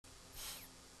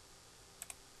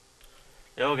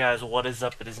Yo guys, what is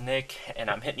up? It is Nick, and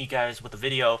I'm hitting you guys with a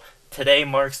video. Today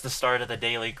marks the start of the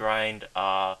daily grind,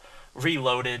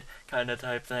 reloaded kind of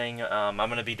type thing. I'm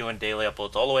going to be doing daily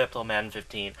uploads all the way up till Madden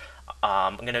 15.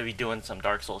 I'm going to be doing some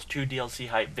Dark Souls 2 DLC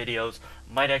hype videos.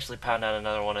 Might actually pound out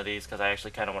another one of these because I actually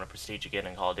kind of want to prestige again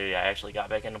in Call of Duty. I actually got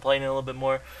back into playing it a little bit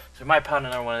more, so we might pound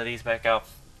another one of these back out.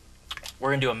 We're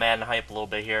going to do a Madden hype a little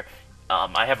bit here.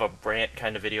 I have a rant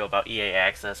kind of video about EA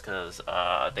Access because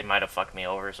they might have fucked me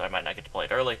over, so I might not get to play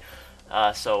it early.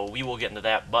 So we will get into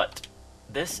that, but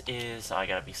this is, I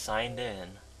gotta be signed in.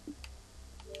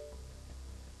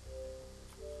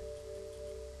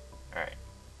 Alright.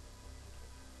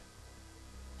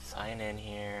 Sign in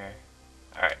here.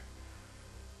 Alright.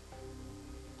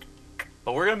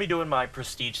 But we're gonna be doing my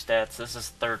prestige stats. This is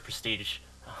third prestige.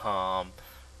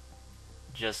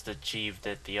 Just achieved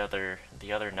it the other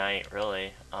night,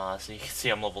 really. So you can see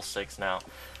I'm level 6 now.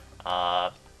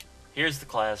 Here's the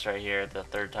class right here, the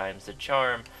third time's the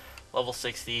charm. Level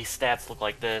 60, stats look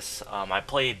like this. I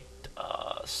played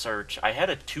Search. I had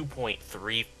a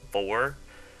 2.34,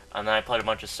 and then I played a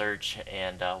bunch of Search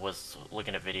and was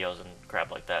looking at videos and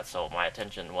crap like that, so my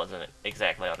attention wasn't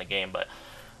exactly on the game, but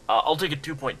I'll take a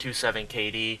 2.27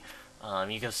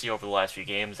 KD. You can see over the last few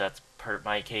games, that's per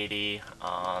my KD.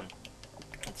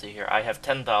 Let's see here. I have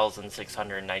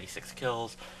 10,696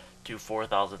 kills to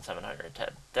 4,710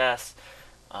 deaths.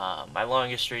 My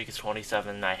longest streak is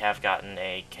 27. I have gotten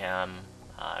a chem.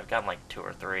 I've gotten like 2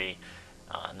 or 3.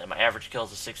 And then my average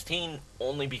kills is 16,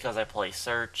 only because I play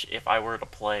Search. If I were to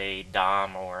play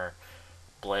Dom or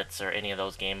Blitz or any of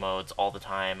those game modes all the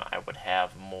time, I would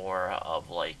have more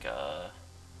of like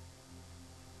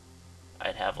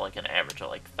I'd have like an average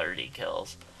of like 30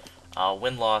 kills.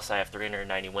 Win-loss, I have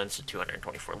 390 wins to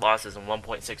 224 losses and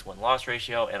 1.6 win-loss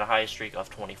ratio and a high streak of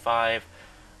 25.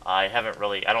 I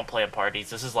don't play in parties.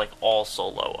 This is like all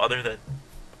solo. Other than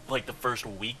like the first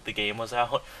week the game was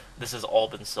out, this has all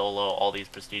been solo. All these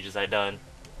prestiges I've done.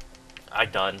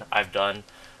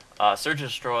 Search and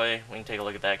Destroy, we can take a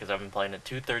look at that because I've been playing it.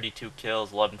 232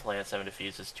 kills, 11 plants, 7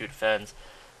 defuses, 2 defends.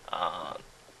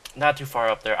 Not too far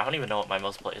up there. I don't even know what my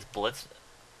most play is. Blitz.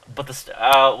 But the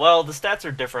stats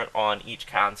are different on each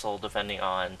console depending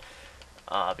on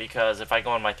because if I go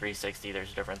on my 360,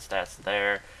 there's different stats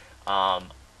there.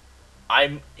 I'm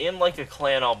in like a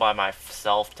clan all by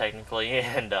myself technically,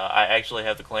 and I actually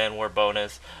have the clan war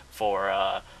bonus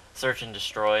for Search and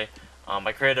Destroy.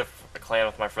 I created a clan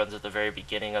with my friends at the very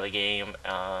beginning of the game,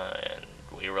 and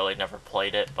we really never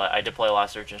played it, but I did play a lot of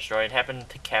Search and Destroy and happened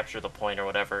to capture the point or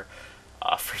whatever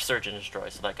for Search and Destroy,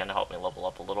 so that kind of helped me level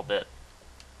up a little bit.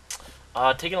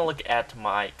 Taking a look at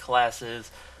my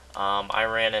classes, I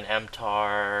ran an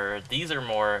MTAR. These are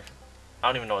more, I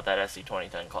don't even know what that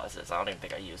SC2010 class is. I don't even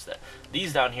think I used it.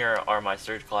 These down here are my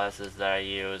search classes that I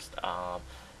used.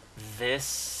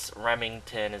 This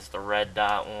Remington is the red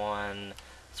dot one.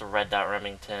 It's a red dot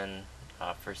Remington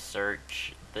for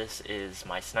search. This is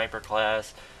my sniper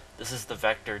class. This is the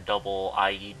Vector double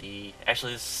IED.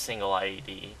 Actually, this is single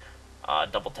IED.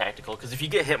 Double tactical, because if you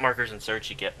get hit markers in search,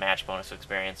 you get match bonus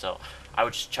experience, so I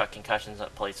would just chuck concussions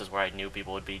at places where I knew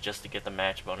people would be just to get the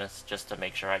match bonus, just to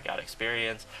make sure I got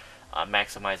experience.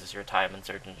 Maximizes your time in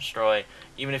search and destroy.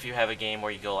 Even if you have a game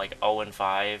where you go like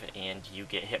 0-5 and you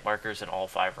get hit markers in all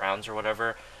 5 rounds or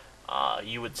whatever,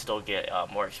 you would still get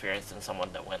more experience than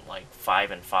someone that went like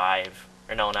 5-5,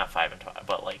 or no, not 5-5,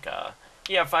 but like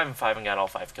yeah, 5-5 and got all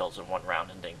 5 kills in one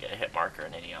round and didn't get a hit marker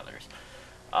in any others.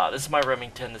 This is my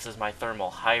Remington. This is my thermal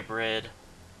hybrid.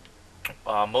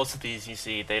 Most of these you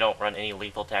see, they don't run any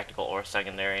lethal, tactical, or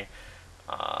secondary.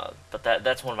 But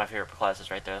that's one of my favorite classes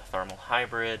right there, the thermal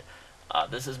hybrid.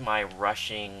 This is my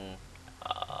rushing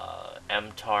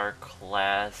MTAR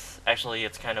class. Actually,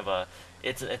 it's kind of a,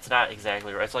 it's not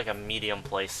exactly, it's like a medium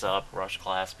play sub rush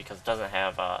class because it doesn't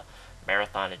have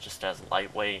marathon. It just has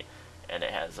lightweight, and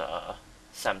it has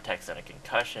Semtex and a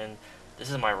concussion. This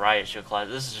is my Riot Shield class.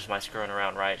 This is just my screwing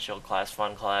around Riot Shield class,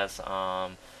 fun class.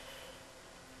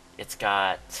 It's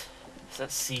got, is that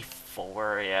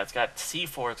C4? Yeah, it's got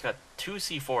C4. It's got 2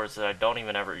 C4s that I don't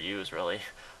even ever use, really.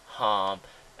 And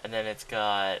then it's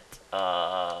got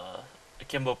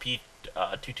Akimbo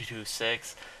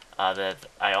P2226 that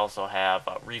I also have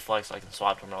Reflex, so I can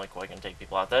swap them really quick and take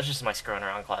people out. That's just my screwing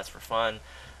around class for fun.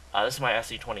 This is my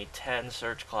SC2010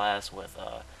 search class with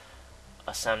a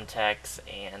Semtex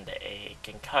and a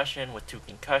concussion with 2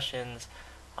 concussions.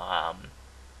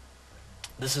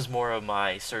 This is more of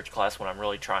my search class when I'm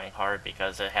really trying hard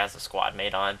because it has a squad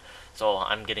mate on, so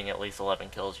I'm getting at least 11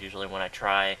 kills usually when I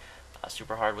try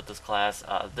super hard with this class.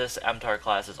 This MTAR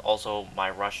class is also my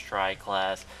rush try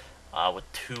class with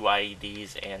 2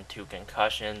 IEDs and 2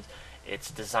 concussions.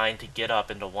 It's designed to get up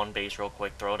into one base real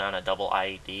quick, throw down a double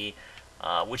IED,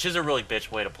 which is a really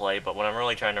bitch way to play, but when I'm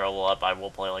really trying to level up, I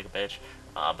will play like a bitch.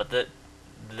 But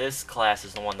this class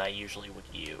is the one that I usually would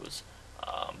use.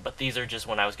 But these are just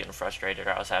when I was getting frustrated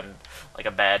or I was having like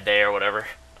a bad day or whatever.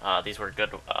 These were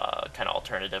good kind of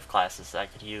alternative classes that I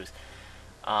could use.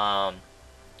 But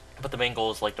the main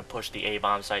goal is like to push the A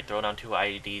bomb site, throw down 2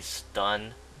 IEDs,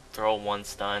 stun, throw 1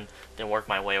 stun, then work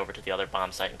my way over to the other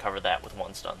bomb site and cover that with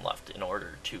 1 stun left in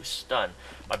order to stun.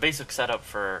 My basic setup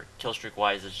for killstreak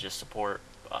wise is just support,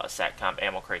 satcom,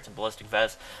 ammo crates, and ballistic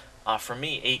vests. For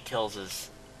me, 8 kills is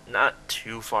not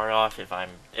too far off. If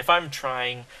I'm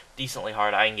trying decently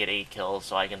hard, I can get 8 kills,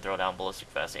 so I can throw down ballistic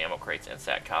vests, ammo crates, and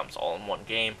satcoms all in one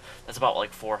game. That's about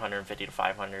like 450 to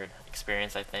 500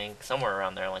 experience, I think, somewhere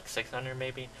around there, like 600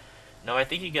 maybe. No, I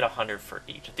think you get 100 for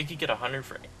each. I think you get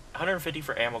 150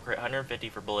 for ammo crate, 150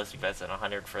 for ballistic vests, and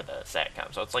 100 for the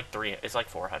satcom. So it's like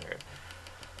 400.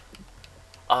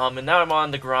 And now I'm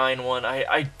on the grind one.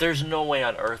 There's no way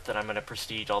on earth that I'm gonna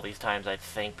prestige all these times. I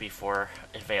think before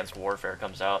Advanced Warfare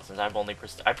comes out, since I've only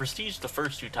I prestiged the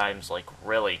first 2 times like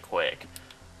really quick.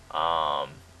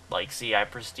 Like see, I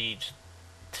prestiged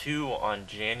 2 on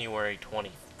January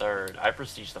 23rd. I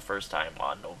prestiged the first time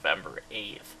on November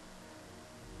 8th.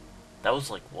 That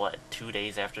was like what, 2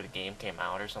 days after the game came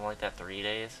out or something like that, 3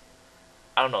 days.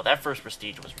 I don't know. That first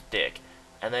prestige was ridiculous.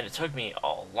 And then it took me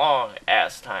a long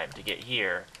ass time to get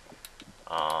here.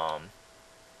 Let's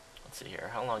see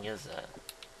here. How long is that?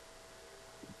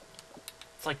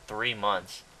 It's like 3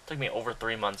 months. It took me over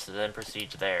 3 months to then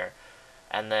prestige there.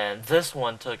 And then this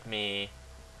one took me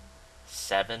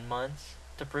 7 months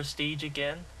to prestige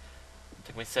again. It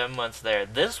took me 7 months there.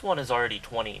 This one is already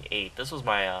 28. This was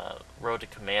my Road to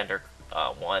Commander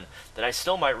one that I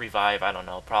still might revive. I don't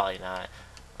know. Probably not.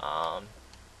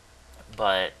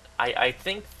 But I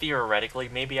think theoretically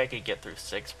maybe I could get through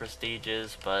 6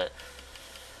 prestiges, but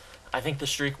I think the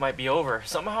streak might be over.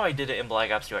 Somehow I did it in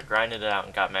Black Ops 2. I grinded it out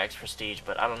and got max prestige,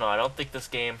 but I don't know. I don't think this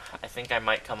game, I think I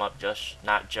might come up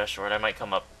not just short. I might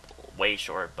come up way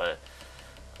short, but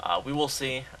we will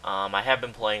see. I have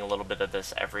been playing a little bit of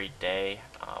this every day.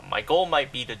 My goal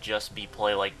might be to just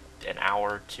play like an hour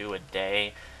or 2 a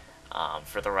day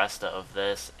for the rest of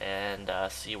this and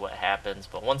see what happens.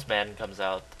 But once Madden comes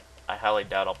out, I highly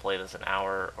doubt I'll play this an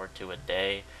hour or 2 a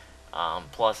day.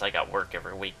 Plus, I got work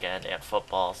every weekend and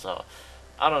football, so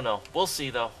I don't know. We'll see,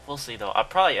 though. We'll see, though. I'll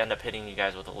probably end up hitting you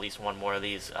guys with at least 1 more of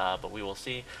these, but we will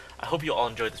see. I hope you all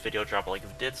enjoyed this video. Drop a like if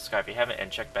you did, subscribe if you haven't,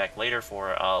 and check back later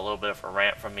for a little bit of a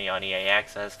rant from me on EA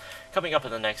Access coming up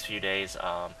in the next few days.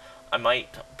 I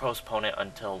might postpone it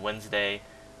until Wednesday,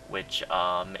 which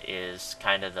is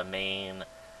kind of the main...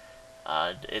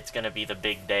 it's going to be the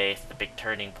big day, the big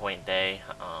turning point day,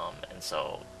 and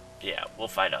so, yeah, we'll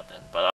find out then. But